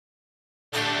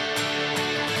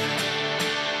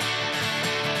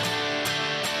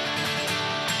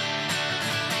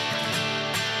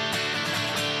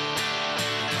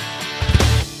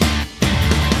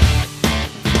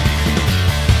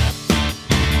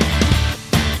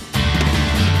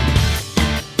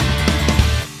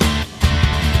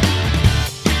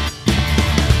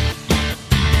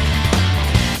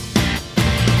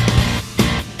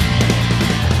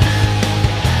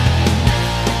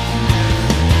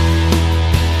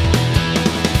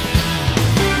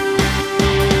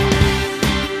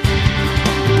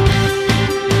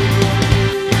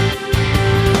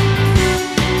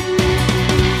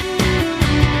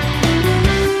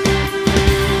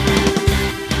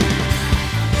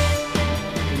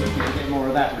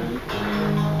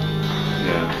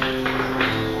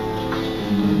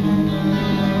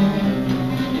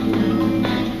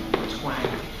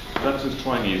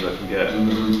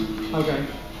Okay.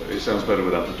 It sounds better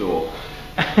without the door.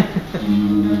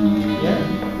 Yeah.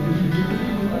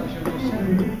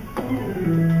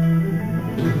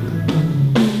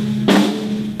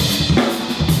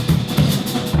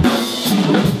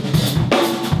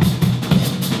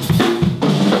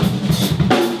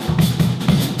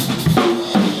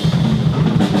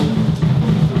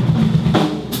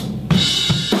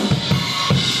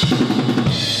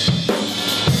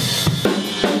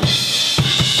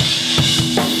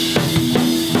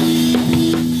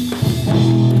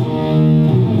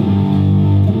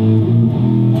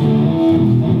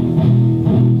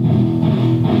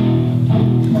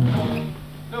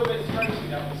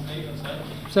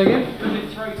 Say again? It's a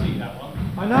bit throaty, that one.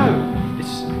 I know.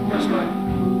 It's almost like.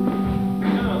 The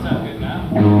other one sounds good now.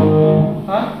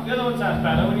 Huh? The other one sounds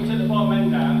better. When you took the bottom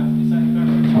end down, it sounds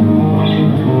better.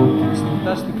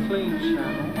 That's the clean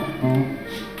channel.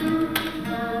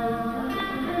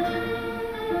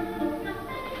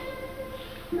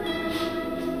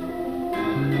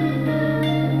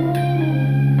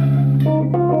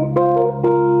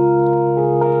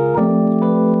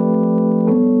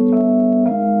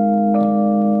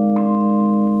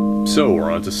 So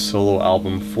we're on to solo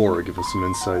album 4. Give us some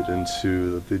insight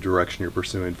into the direction you're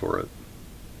pursuing for it.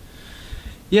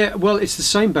 Yeah, well, it's the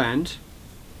same band.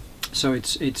 So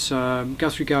it's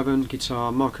Guthrie Govan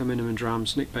guitar, Marco Miniman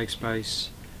drums, Nick Beggs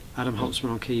bass, Adam Holtzman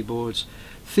on keyboards.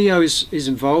 Theo is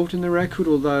involved in the record,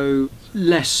 although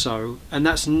less so, and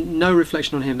that's no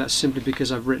reflection on him. That's simply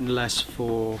because I've written less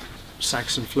for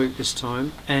sax and flute this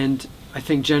time, and I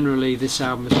think generally this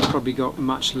album has probably got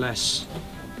much less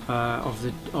of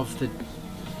the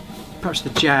perhaps the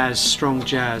jazz, strong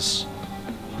jazz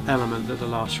element that the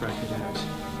last record has.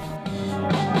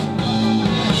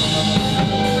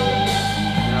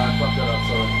 Yeah, I fucked that up,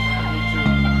 sorry.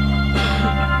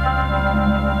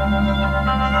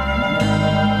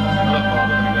 Another part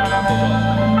of me that I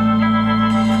forgot.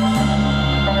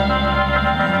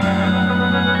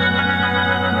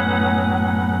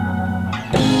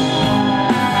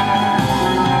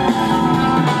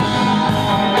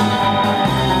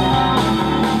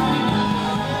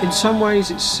 In some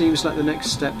ways it seems like the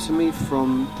next step to me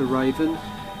from The Raven,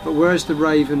 but whereas The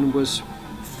Raven was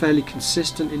fairly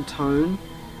consistent in tone,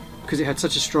 because it had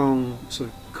such a strong sort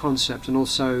of concept, and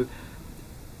also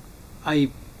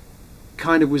I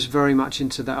kind of was very much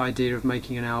into that idea of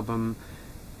making an album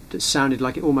that sounded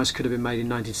like it almost could have been made in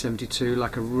 1972,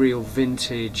 like a real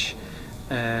vintage,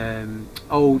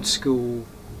 old school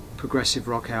progressive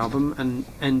rock album,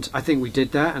 and I think we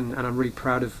did that, and I'm really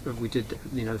proud of we did,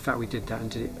 you know, the fact we did that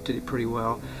and did it pretty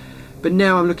well. But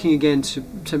now I'm looking again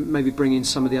to maybe bring in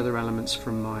some of the other elements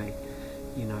from my,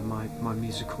 you know, my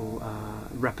musical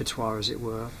repertoire, as it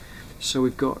were. So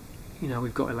we've got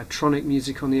electronic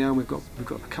music on the album. We've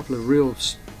got a couple of real,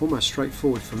 almost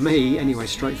straightforward, for me anyway,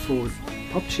 straightforward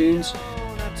pop tunes.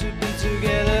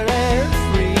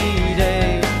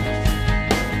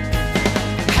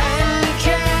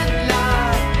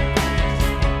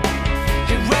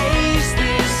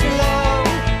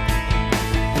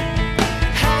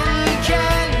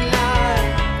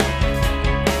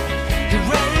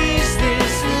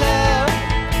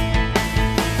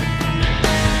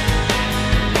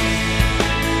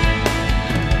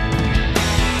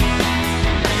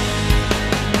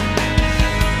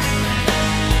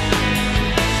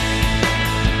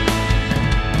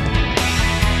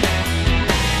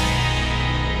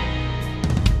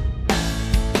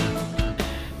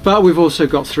 But we've also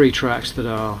got 3 tracks that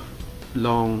are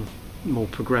long, more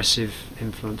progressive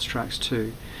influence tracks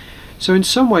too. So in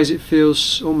some ways it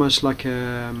feels almost like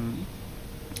a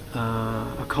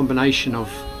combination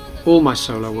of all my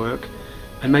solo work,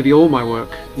 and maybe all my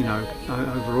work, you know,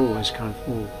 overall is kind of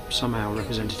all somehow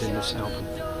represented in this album.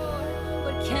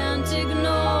 But can't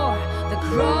ignore the